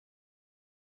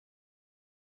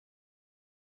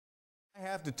I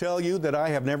have to tell you that I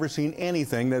have never seen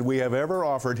anything that we have ever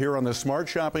offered here on the Smart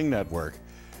Shopping Network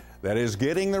that is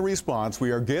getting the response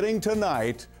we are getting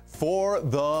tonight for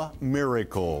the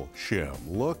Miracle Shim.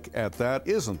 Look at that.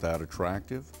 Isn't that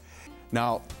attractive?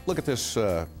 Now, look at this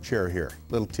chair here.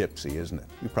 A little tipsy, isn't it?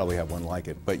 You probably have one like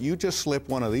it. But you just slip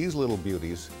one of these little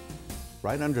beauties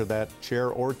right under that chair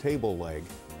or table leg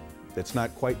that's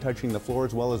not quite touching the floor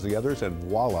as well as the others, and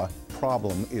voila,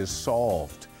 problem is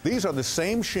solved. These are the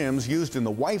same shims used in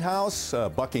the White House,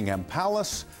 Buckingham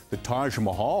Palace. The Taj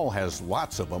Mahal has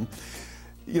lots of them.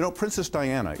 You know, Princess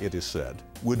Diana, it is said,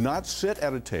 would not sit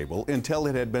at a table until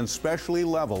it had been specially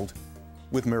leveled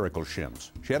with Miracle shims.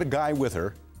 She had a guy with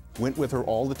her, went with her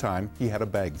all the time. He had a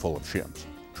bag full of shims.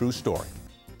 True story.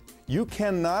 You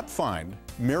cannot find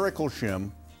Miracle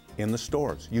shim in the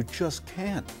stores. You just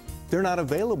can't. They're not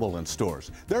available in stores.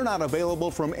 They're not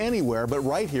available from anywhere but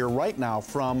right here, right now,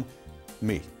 from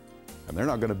me. And they're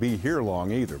not going to be here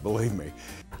long either, believe me.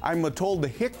 I'm told the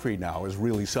hickory now is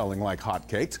really selling like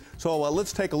hotcakes. So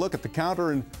let's take a look at the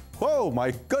counter and, whoa,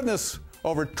 my goodness,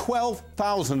 over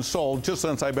 12,000 sold just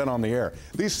since I've been on the air.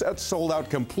 These sets sold out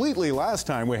completely last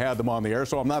time we had them on the air,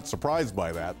 so I'm not surprised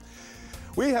by that.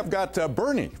 We have got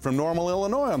Bernie from Normal,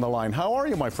 Illinois on the line. How are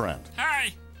you, my friend?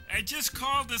 Hi. I just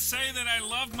called to say that I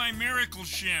love my Miracle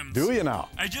shims. Do you now?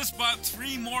 I just bought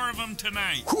 3 more of them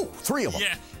tonight. Whew, 3 of them?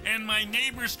 Yeah, and my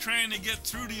neighbor's trying to get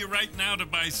through to you right now to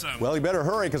buy some. Well, you better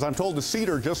hurry, because I'm told the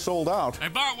cedar just sold out. I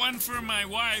bought one for my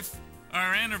wife.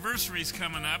 Our anniversary's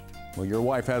coming up. Well, your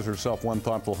wife has herself one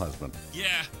thoughtful husband.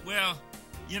 Yeah, well,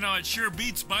 you know, it sure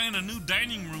beats buying a new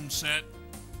dining room set.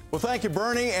 Well, thank you,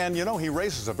 Bernie. And, you know, he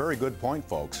raises a very good point,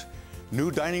 folks. New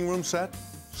dining room set,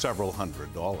 several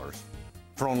 $100s.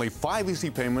 For only 5 easy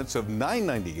payments of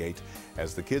 $9.98,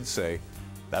 as the kids say,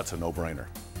 that's a no-brainer.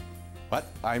 But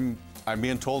I'm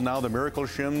being told now the Miracle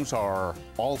shims are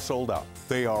all sold out.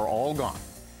 They are all gone,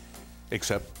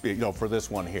 except, you know, for this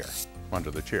one here,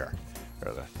 under the chair.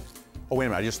 Oh, wait a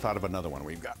minute, I just thought of another one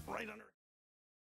we've got right under.